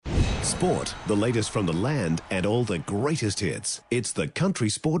Sport, the latest from the land and all the greatest hits. It's the Country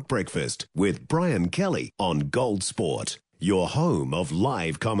Sport Breakfast with Brian Kelly on Gold Sport, your home of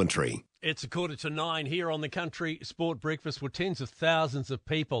live commentary. It's 8:45 here on the Country Sport Breakfast, where tens of thousands of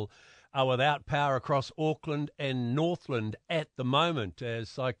people are without power across Auckland and Northland at the moment as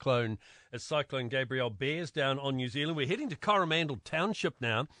Cyclone Gabrielle bears down on New Zealand. We're heading to Coromandel Township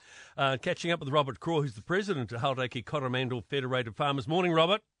now, catching up with Robert Craw, who's the president of Hauraki Coromandel Federated Farmers. Morning,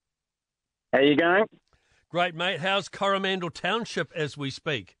 Robert. How you going? Great, mate. How's Coromandel Township as we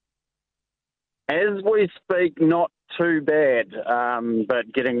speak? As we speak, not too bad,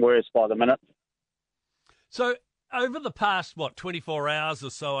 but getting worse by the minute. So over the past, 24 hours or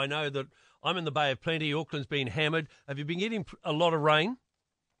so, I know that I'm in the Bay of Plenty. Auckland's been hammered. Have you been getting a lot of rain?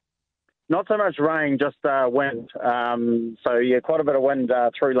 Not so much rain, just wind. Quite a bit of wind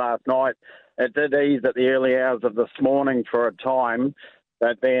through last night. It did ease at the early hours of this morning for a time.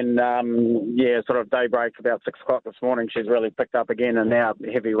 But then, sort of daybreak, about 6 o'clock this morning, she's really picked up again, and now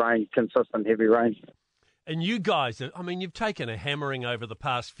heavy rain, consistent heavy rain. And you guys, you've taken a hammering over the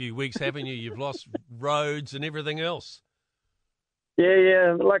past few weeks, haven't you? You've lost roads and everything else.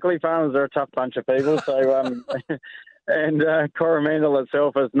 Yeah. Luckily, farmers are a tough bunch of people. So, and Coromandel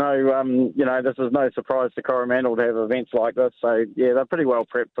itself is this is no surprise to Coromandel to have events like this. So, yeah, they're pretty well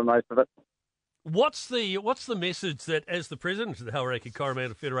prepped for most of it. What's the message that, as the president of the Hauraki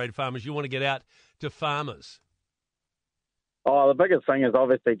Coromandel Federated Farmers, you want to get out to farmers? Oh, the biggest thing is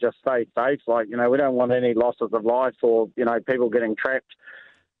obviously just stay safe. We don't want any losses of life or, people getting trapped.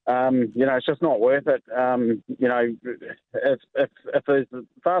 It's just not worth it. If there's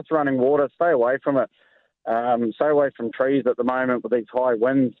fast-running water, stay away from it. Stay away from trees at the moment with these high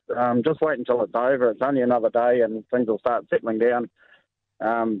winds. Just wait until it's over. It's only another day and things will start settling down.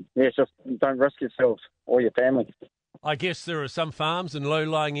 Just don't risk yourselves or your family. I guess there are some farms in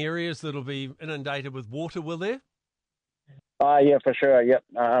low-lying areas that'll be inundated with water, will there? Yeah, for sure, yep.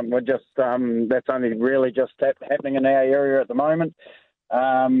 We're just, that's only really just happening in our area at the moment.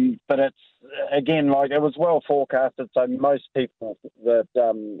 But it's, again, it was well forecasted, so most people that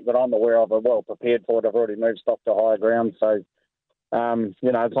I'm aware of are well prepared for it. Have already moved stock to higher ground, so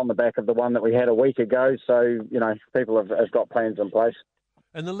it's on the back of the one that we had a week ago, so, people have got plans in place.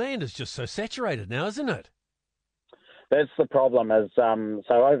 And the land is just so saturated now, isn't it? That's the problem is, so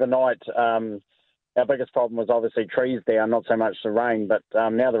overnight, our biggest problem was obviously trees down, not so much the rain, but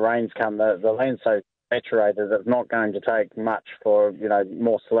now the rain's come, the land's so saturated it's not going to take much for,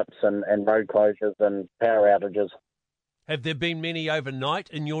 more slips and road closures and power outages. Have there been many overnight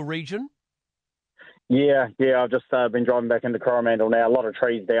in your region? Yeah, I've just been driving back into Coromandel now. A lot of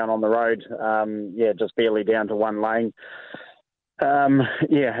trees down on the road, just barely down to one lane.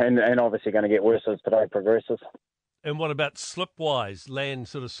 And obviously going to get worse as today progresses. And what about slip-wise? Land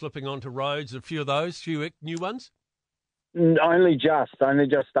sort of slipping onto roads, a few of those, few new ones? Only just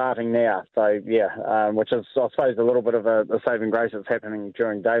starting now. So, which is, I suppose, a little bit of a saving grace that's happening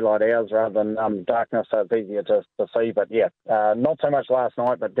during daylight hours rather than darkness, so it's easier to see. But, not so much last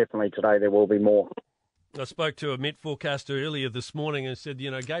night, but definitely today there will be more. I spoke to a Met forecaster earlier this morning and said,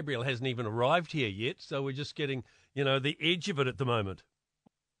 Gabriel hasn't even arrived here yet, so we're just getting, the edge of it at the moment.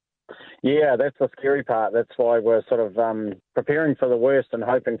 Yeah, that's the scary part. That's why we're sort of preparing for the worst and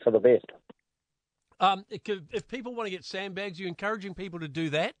hoping for the best. If people want to get sandbags, are you encouraging people to do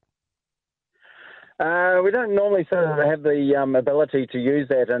that? We don't normally sort of have the ability to use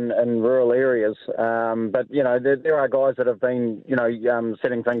that in rural areas, but there are guys that have been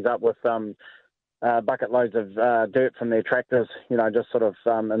setting things up with bucket loads of dirt from their tractors, just sort of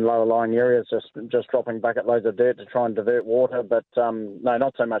in lower lying areas, just dropping bucket loads of dirt to try and divert water. But no,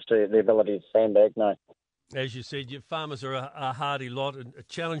 not so much the ability to sandbag, no. As you said, your farmers are a hardy lot and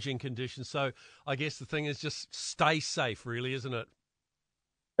challenging conditions. So I guess the thing is just stay safe, really, isn't it?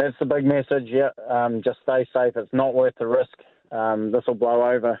 That's the big message, yeah. Just stay safe. It's not worth the risk. This will blow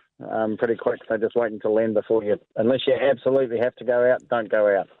over pretty quick, so just wait until then unless you absolutely have to go out, don't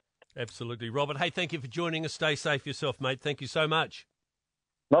go out. Absolutely. Robert, hey, thank you for joining us. Stay safe yourself, mate. Thank you so much.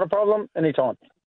 Not a problem. Anytime.